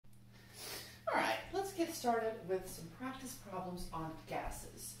started with some practice problems on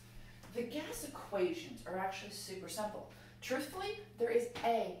gases. The gas equations are actually super simple. Truthfully, there is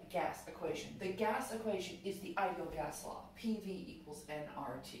a gas equation. The gas equation is the ideal gas law, PV equals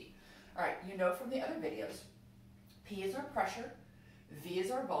nRT. All right, you know from the other videos, P is our pressure, V is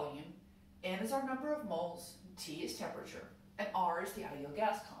our volume, N is our number of moles, T is temperature, and R is the ideal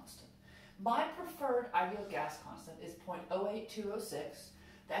gas constant. My preferred ideal gas constant is 0.08206.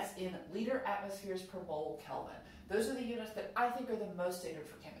 That's in liter atmospheres per mole Kelvin. Those are the units that I think are the most standard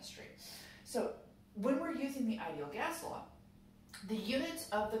for chemistry. So when we're using the ideal gas law, the units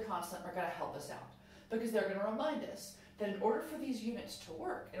of the constant are going to help us out because they're going to remind us that in order for these units to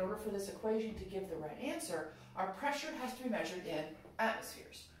work, in order for this equation to give the right answer, our pressure has to be measured in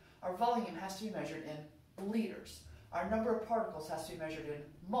atmospheres. Our volume has to be measured in liters. Our number of particles has to be measured in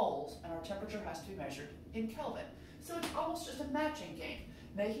moles, and our temperature has to be measured in Kelvin. So it's almost just a matching game,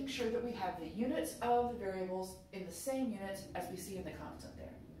 making sure that we have the units of the variables in the same units as we see in the constant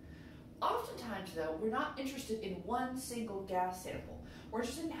there. Oftentimes, though, we're not interested in one single gas sample. We're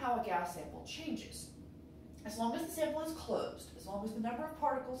interested in how a gas sample changes. As long as the sample is closed, as long as the number of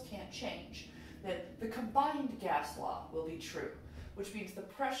particles can't change, then the combined gas law will be true, which means the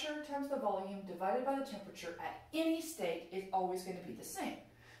pressure times the volume divided by the temperature at any state is always going to be the same.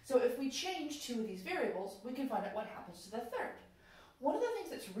 So if we change two of these variables, we can find out what happens to the third. One of the things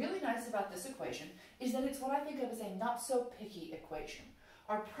that's really nice about this equation is that it's what I think of as a not so picky equation.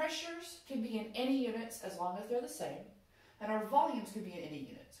 Our pressures can be in any units as long as they're the same, and our volumes can be in any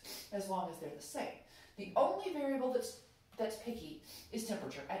units as long as they're the same. The only variable that's picky is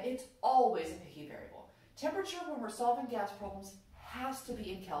temperature, and it's always a picky variable. Temperature, when we're solving gas problems, has to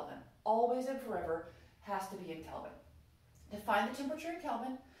be in Kelvin. Always and forever has to be in Kelvin. To find the temperature in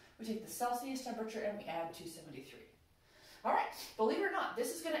Kelvin, we take the Celsius temperature and we add 273. All right, believe it or not,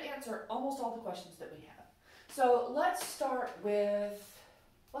 this is going to answer almost all the questions that we have. So let's start with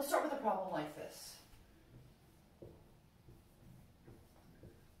a problem like this.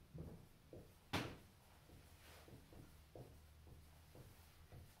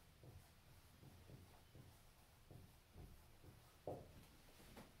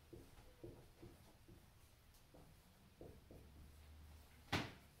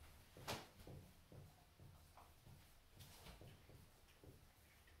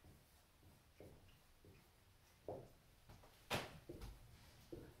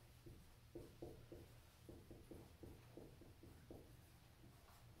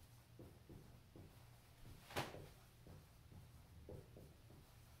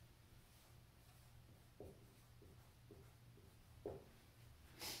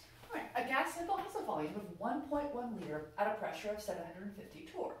 A gas sample has a volume of 1.1 liter at a pressure of 750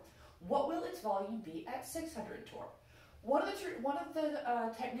 torr. What will its volume be at 600 torr? One of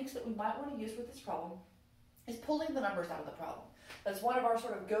the techniques that we might want to use with this problem is pulling the numbers out of the problem. That's one of our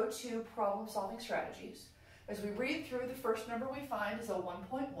sort of go-to problem-solving strategies. As we read through, the first number we find is a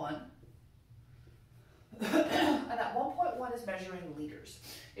 1.1. And that 1.1 is measuring liters.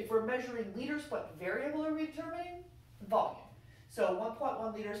 If we're measuring liters, what variable are we determining? Volume. So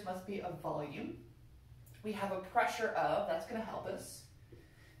 1.1 liters must be a volume. We have a pressure of, that's going to help us,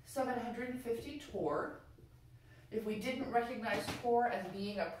 750 torr. If we didn't recognize torr as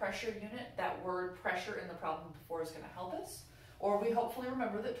being a pressure unit, that word pressure in the problem before is going to help us. Or we hopefully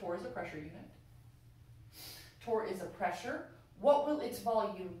remember that torr is a pressure unit. Torr is a pressure. What will its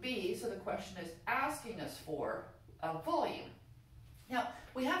volume be? So the question is asking us for a volume. Now,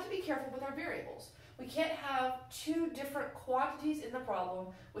 we have to be careful with our variables. We can't have two different quantities in the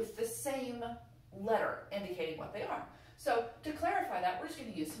problem with the same letter indicating what they are. So to clarify that, we're just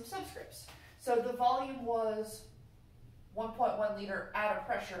going to use some subscripts. So the volume was 1.1 liter at a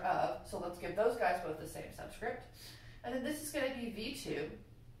pressure of, so let's give those guys both the same subscript. And then this is going to be V2. And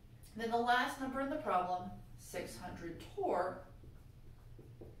then the last number in the problem, 600 torr,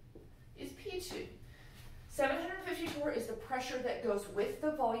 is P2. 750 torr is the pressure that goes with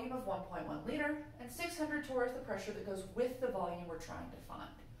the volume of 1.1 liter, and 600 torr is the pressure that goes with the volume we're trying to find.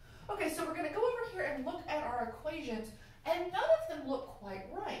 Okay, so we're going to go over here and look at our equations, and none of them look quite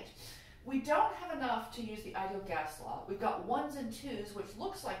right. We don't have enough to use the ideal gas law. We've got 1s and 2s, which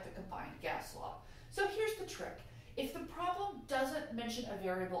looks like the combined gas law. So here's the trick. If the problem doesn't mention a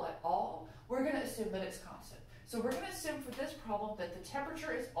variable at all, we're going to assume that it's constant. So we're going to assume for this problem that the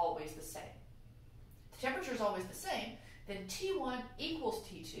temperature is always the same. Temperature is always the same, then T1 equals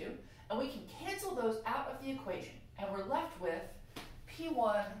T2, and we can cancel those out of the equation, and we're left with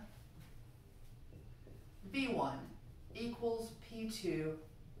P1 V1 equals P2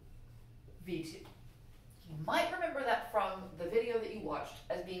 V2. You might remember that from the video that you watched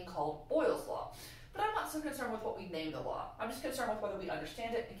as being called Boyle's Law, but I'm not not so concerned with what we name the law. I'm just concerned with whether we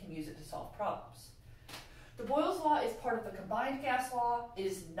understand it and can use it to solve problems. The Boyle's law is part of the combined gas law. It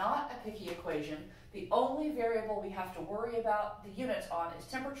is not a picky equation. The only variable we have to worry about the units on is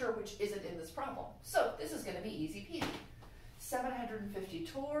temperature, which isn't in this problem. So this is going to be easy peasy. 750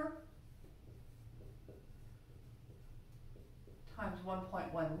 torr times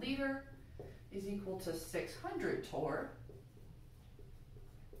 1.1 liter is equal to 600 torr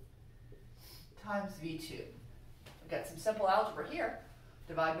times V2. We've got some simple algebra here.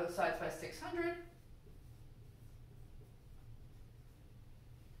 Divide both sides by 600.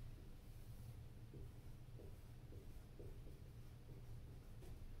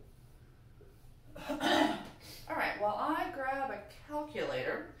 All right, while I grab a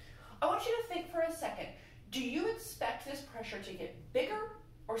calculator, I want you to think for a second. Do you expect this pressure to get bigger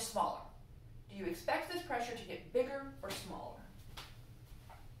or smaller? Do you expect this pressure to get bigger or smaller?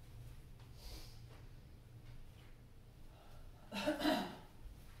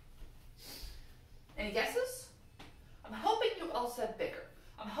 Any guesses? I'm hoping you all said bigger.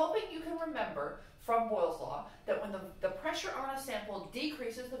 I'm hoping you can remember from Boyle's law that when the pressure on a sample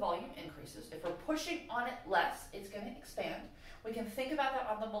decreases, the volume increases. If we're pushing on it less, it's going to expand. We can think about that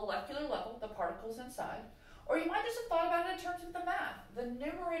on the molecular level, the particles inside. Or you might just have thought about it in terms of the math. The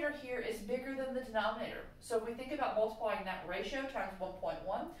numerator here is bigger than the denominator. So if we think about multiplying that ratio times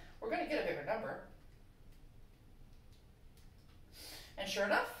 1.1, we're going to get a bigger number. And sure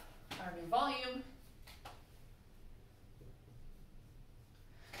enough, our new volume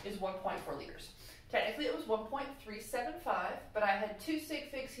is 1.4 liters. Technically it was 1.375, but I had 2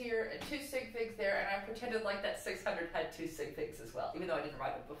 sig figs here and 2 sig figs there, and I pretended like that 600 had 2 sig figs as well, even though I didn't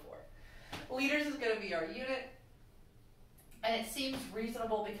write it before. Liters is going to be our unit, and it seems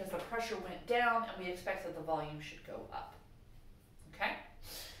reasonable because the pressure went down and we expect that the volume should go up. Okay?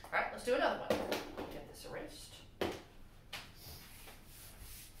 All right, let's do another one. Get this erased.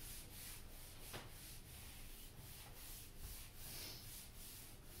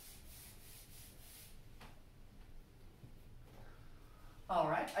 All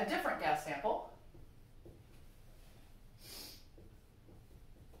right, a different gas sample.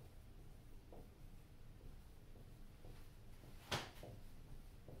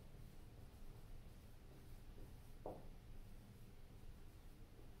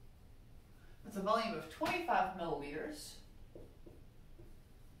 It's a volume of 25 milliliters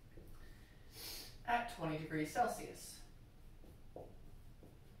at 20 degrees Celsius.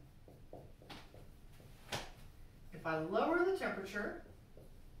 If I lower the temperature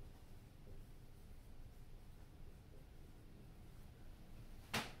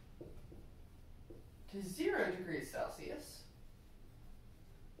to 0 degrees Celsius,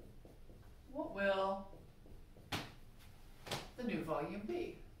 what will the new volume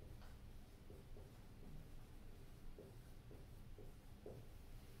be?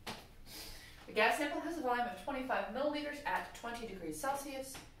 The gas sample has a volume of 25 milliliters at 20 degrees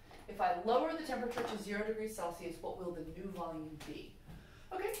Celsius. If I lower the temperature to 0 degrees Celsius, what will the new volume be?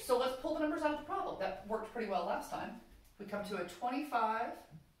 Okay, so let's pull the numbers out of the problem. That worked pretty well last time. We come to a 25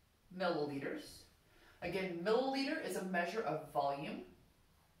 milliliters. Again, milliliter is a measure of volume.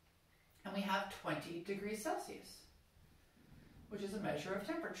 And we have 20 degrees Celsius, which is a measure of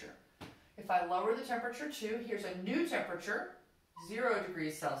temperature. If I lower the temperature to, here's a new temperature, 0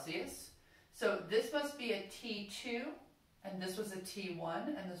 degrees Celsius. So this must be a T2, and this was a T1,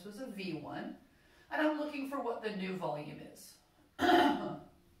 and this was a V1. And I'm looking for what the new volume is. I'm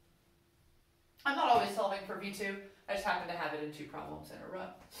not always solving for V2. I just happen to have it in 2 problems in a row.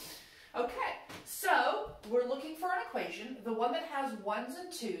 Okay, so we're looking for an equation. The one that has 1s and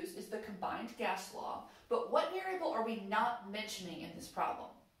 2s is the combined gas law. But what variable are we not mentioning in this problem?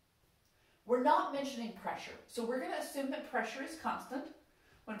 We're not mentioning pressure. So we're going to assume that pressure is constant.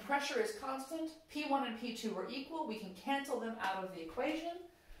 When pressure is constant, P1 and P2 are equal. We can cancel them out of the equation.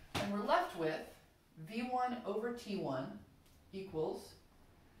 And we're left with V1 over T1 equals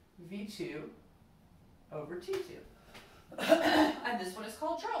V2 over T2. And this one is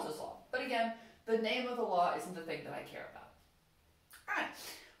called Charles's law. But again, the name of the law isn't the thing that I care about. All right,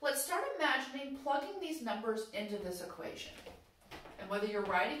 let's start imagining plugging these numbers into this equation. And whether you're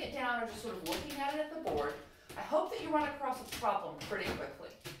writing it down or just sort of looking at it at the board, I hope that you run across this problem pretty quickly.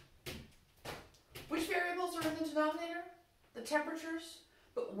 Which variables are in the denominator? The temperatures.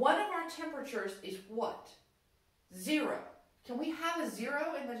 But one of our temperatures is what? 0. Can we have a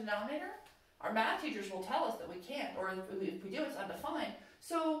 0 in the denominator? Our math teachers will tell us that we can't, or if we do, it's undefined.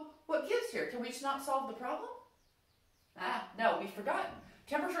 So what gives here? Can we just not solve the problem? No, we've forgotten.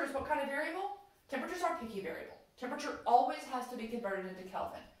 Temperature is what kind of variable? Temperatures are picky variable. Temperature always has to be converted into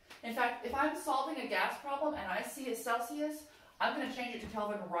Kelvin. In fact, if I'm solving a gas problem and I see a Celsius, I'm going to change it to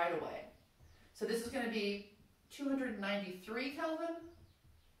Kelvin right away. So this is going to be 293 Kelvin,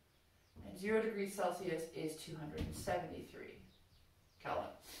 and 0 degrees Celsius is 273 Kelvin.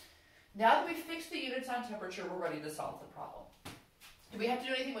 Now that we've fixed the units on temperature, we're ready to solve the problem. Do we have to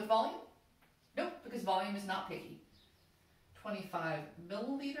do anything with volume? Nope, because volume is not picky. 25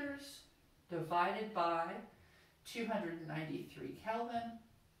 milliliters divided by 293 Kelvin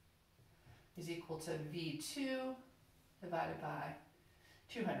is equal to V2 divided by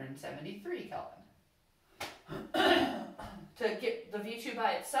 273 Kelvin. To get the V2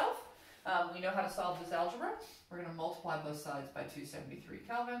 by itself, we know how to solve this algebra. We're going to multiply both sides by 273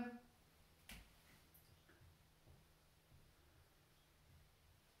 Kelvin.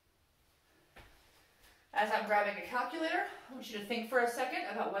 As I'm grabbing a calculator, I want you to think for a second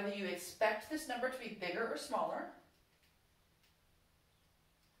about whether you expect this number to be bigger or smaller.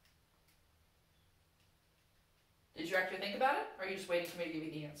 Did you actually think about it, or are you just waiting for me to give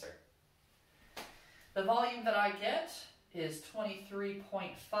you the answer? The volume that I get is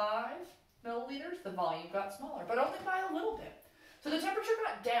 23.5 milliliters. The volume got smaller, but only by a little bit. So the temperature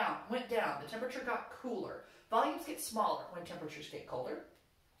went down. The temperature got cooler. Volumes get smaller when temperatures get colder.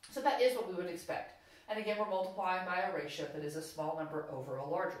 So that is what we would expect. And again, we're multiplying by a ratio that is a small number over a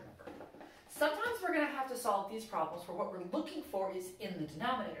larger number. Sometimes we're going to have to solve these problems where what we're looking for is in the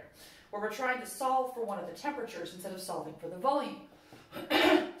denominator, where we're trying to solve for one of the temperatures instead of solving for the volume.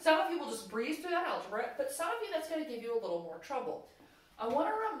 Some of you will just breeze through that algebra, but some of you that's going to give you a little more trouble. I want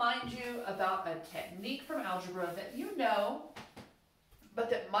to remind you about a technique from algebra that you know, but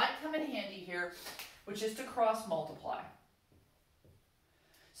that might come in handy here, which is to cross multiply.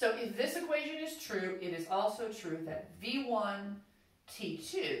 So if this equation is true, it is also true that V1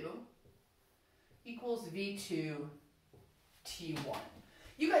 T2 equals V2 T1.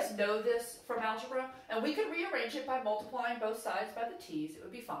 You guys know this from algebra, and we could rearrange it by multiplying both sides by the t's. It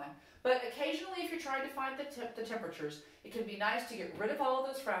would be fine. But occasionally, if you're trying to find the temperatures, it can be nice to get rid of all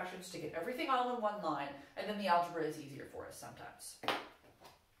of those fractions, to get everything all in one line, and then the algebra is easier for us sometimes.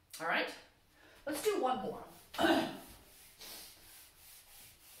 All right? Let's do one more.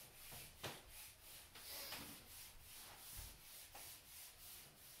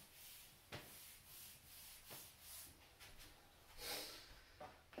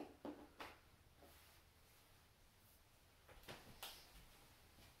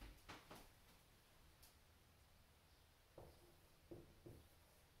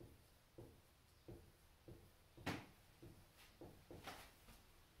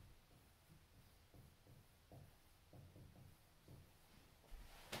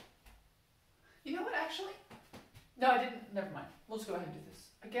 You know what, actually? No, I didn't. Never mind. We'll just go ahead and do this.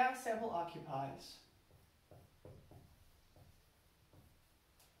 A gas sample occupies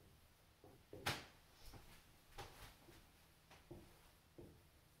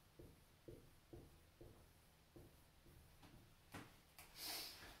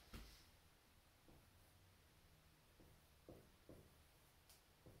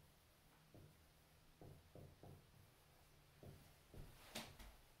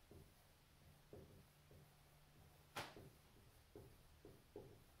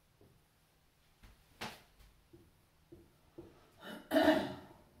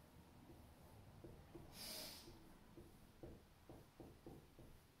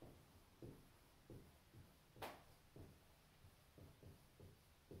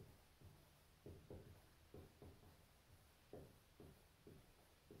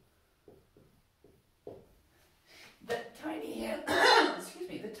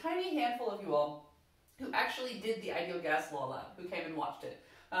tiny handful of you all who actually did the Ideal Gas Law Lab, who came and watched it,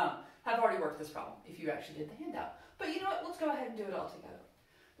 have already worked this problem, if you actually did the handout. But you know what? Let's go ahead and do it all together.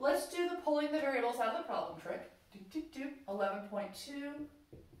 Let's do the pulling the variables out of the problem trick. 11.2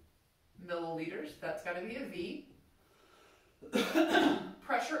 milliliters. That's got to be a V.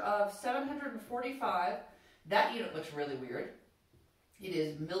 Pressure of 745. That unit looks really weird. It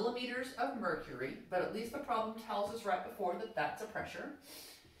is millimeters of mercury, but at least the problem tells us right before that that's a pressure.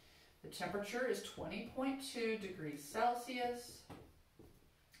 The temperature is 20.2 degrees Celsius.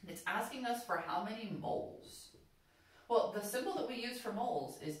 And it's asking us for how many moles. Well, the symbol that we use for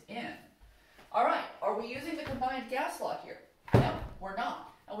moles is N. All right, are we using the combined gas law here? No, we're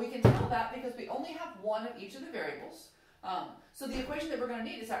not. And we can tell that because we only have one of each of the variables. So the equation that we're going to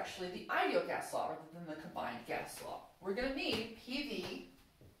need is actually the ideal gas law rather than the combined gas law. We're going to need PV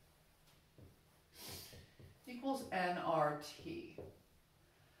equals nRT.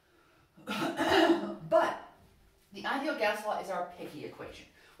 But the ideal gas law is our picky equation.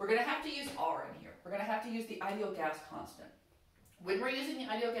 We're going to have to use R in here. We're going to have to use the ideal gas constant. When we're using the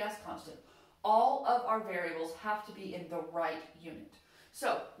ideal gas constant, all of our variables have to be in the right unit.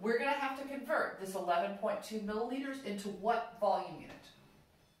 So we're going to have to convert this 11.2 milliliters into what volume unit?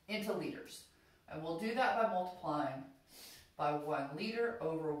 Into liters. And we'll do that by multiplying by 1 liter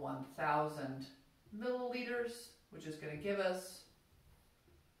over 1,000 milliliters, which is going to give us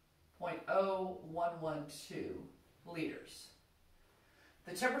 0.0112 liters.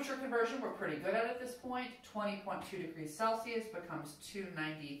 The temperature conversion, we're pretty good at this point. 20.2 degrees Celsius becomes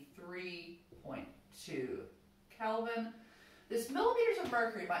 293.2 Kelvin. This millimeters of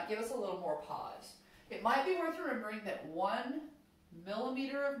mercury might give us a little more pause. It might be worth remembering that 1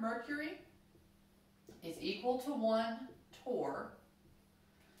 millimeter of mercury is equal to 1 torr,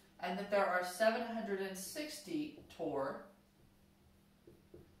 and that there are 760 torr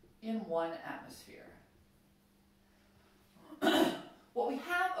in 1 atmosphere. What we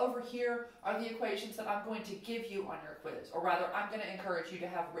have over here are the equations that I'm going to give you on your quiz, or rather, I'm going to encourage you to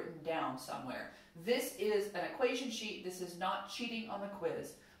have written down somewhere. This is an equation sheet. This is not cheating on the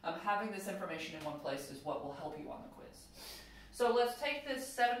quiz. Having this information in one place is what will help you on the quiz. So let's take this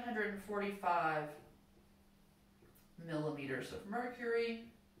 745 millimeters of mercury.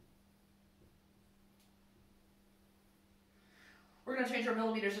 We're going to change our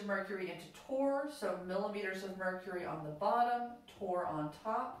millimeters of mercury into torr, so millimeters of mercury on the bottom, torr on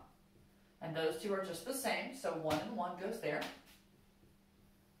top, and those two are just the same, so 1 and 1 goes there.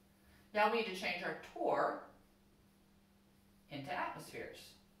 Now we need to change our torr into atmospheres.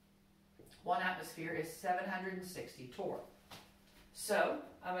 1 atmosphere is 760 torr. So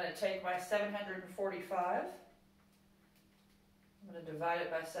I'm going to take my 745, I'm going to divide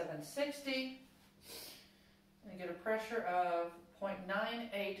it by 760, and get a pressure of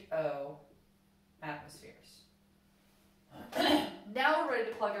 0.980 atmospheres. Now we're ready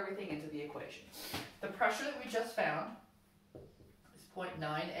to plug everything into the equation. The pressure that we just found is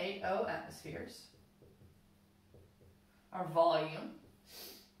 0.980 atmospheres. Our volume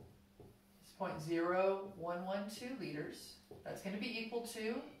is 0.0112 liters. That's going to be equal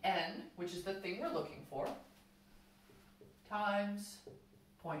to N, which is the thing we're looking for, times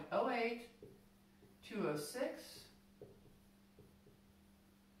 0.08206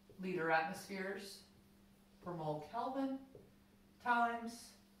 liter atmospheres per mole Kelvin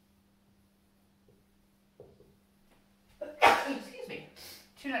times, excuse me,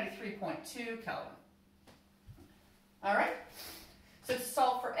 293.2 Kelvin. All right, so to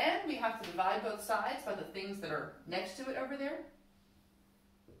solve for N, we have to divide both sides by the things that are next to it over there.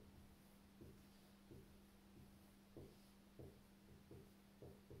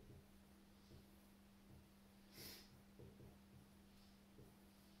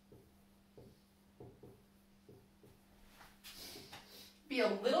 Be a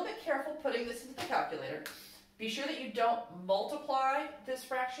little bit careful putting this into the calculator. Be sure that you don't multiply this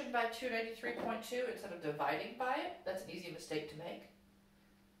fraction by 293.2 instead of dividing by it. That's an easy mistake to make.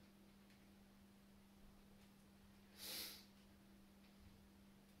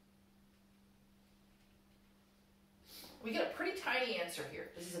 We get a pretty tiny answer here.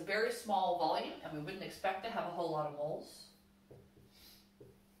 This is a very small volume, and we wouldn't expect to have a whole lot of moles.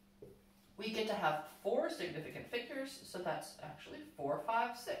 We get to have 4 significant figures, so that's actually 4,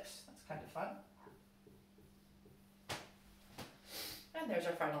 5, 6. That's kind of fun. And there's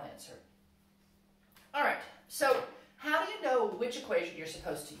our final answer. All right, so how do you know which equation you're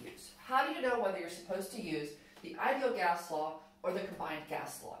supposed to use? How do you know whether you're supposed to use the ideal gas law or the combined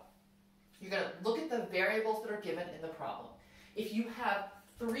gas law? You're going to look at the variables that are given in the problem. If you have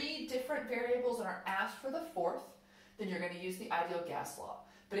 3 different variables and are asked for the 4th, then you're going to use the ideal gas law.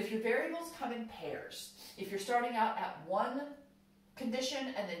 But if your variables come in pairs, if you're starting out at one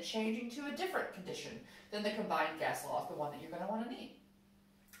condition and then changing to a different condition, then the combined gas law is the one that you're going to want to need.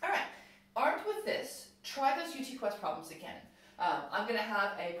 All right, armed with this, try those UT Quest problems again. I'm going to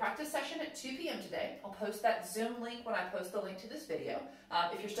have a practice session at 2 p.m. today. I'll post that Zoom link when I post the link to this video.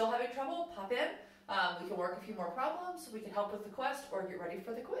 If you're still having trouble, pop in. We can work a few more problems. We can help with the quest or get ready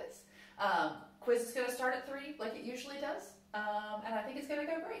for the quiz. Quiz is going to start at 3 like it usually does. And I think it's going to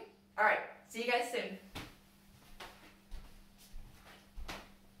go great. All right, see you guys soon.